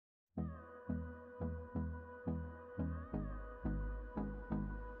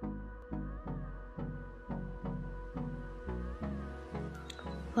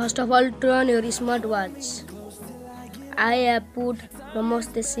First of all, turn on your smartwatch. I have put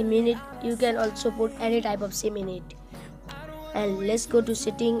almost the SIM in it. You can also put any type of SIM in it. And let's go to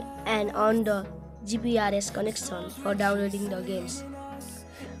setting and on the GPRS connection for downloading the games.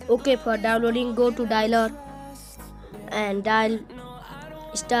 Okay, for downloading, go to dialer and dial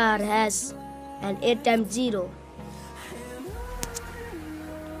star hash and 8 times 0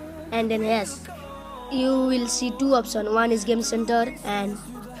 and then hash. You will see two options. One is Game Center and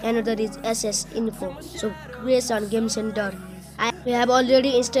another is SS Info. So press on Game Center. We have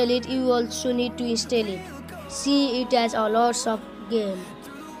already installed it. You also need to install it. See, it has a lots of game.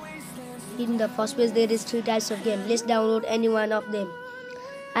 In the first page there is 3 types of game. Let's download any one of them.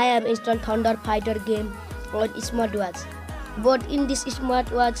 I have installed Thunder Fighter game on smartwatch. But in this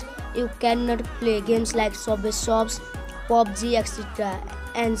smartwatch you cannot play games like Subway Shops, PUBG, etc.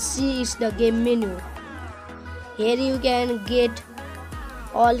 And see, it's the game menu. Here you can get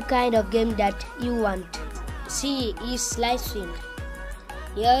all kind of game that you want. See, it's live stream.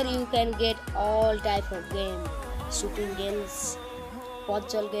 Here you can get all type of game, shooting games,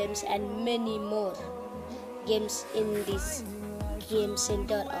 puzzle games and many more games in this game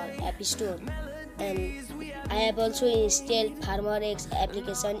center or app store. And I have also installed FarmerX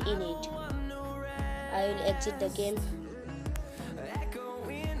application in it. I will exit the game.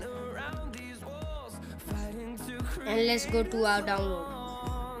 And let's go to our download.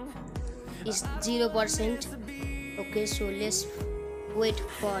 It's 0%. Okay, so let's wait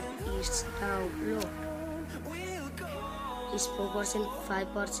for its download. It's 4%,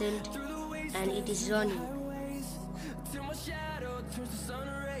 5%, and it is running.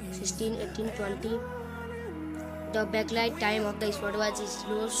 16, 18, 20. The backlight time of the smartwatch is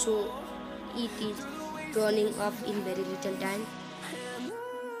low, so it is turning off in very little time.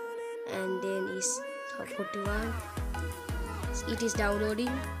 And then it's 41. It is downloading.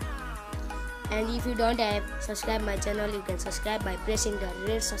 And if you don't have subscribed my channel, you can subscribe by pressing the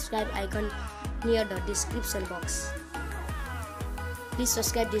red subscribe icon near the description box. Please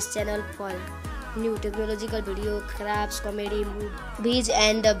subscribe this channel for new technological video, crafts, comedy, movies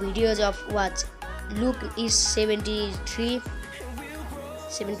and the videos of watch. Look is 73,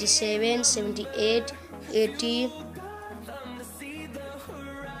 77, 78, 80,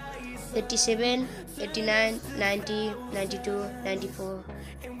 87, 89, 90, 92, 94.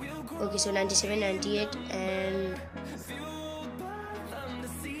 Okay, so 97, 98 and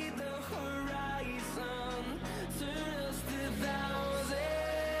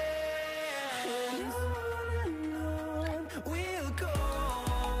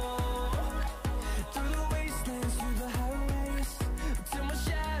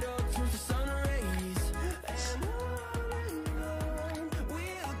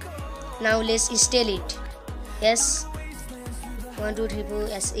now let's install it. Yes, 1, 2, 3, 4.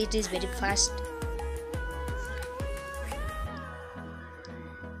 Yes, it is very fast.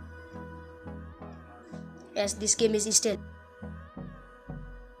 Yes, this game is installed.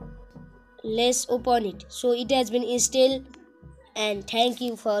 Let's open it. So it has been installed, and thank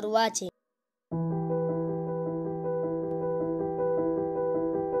you for watching.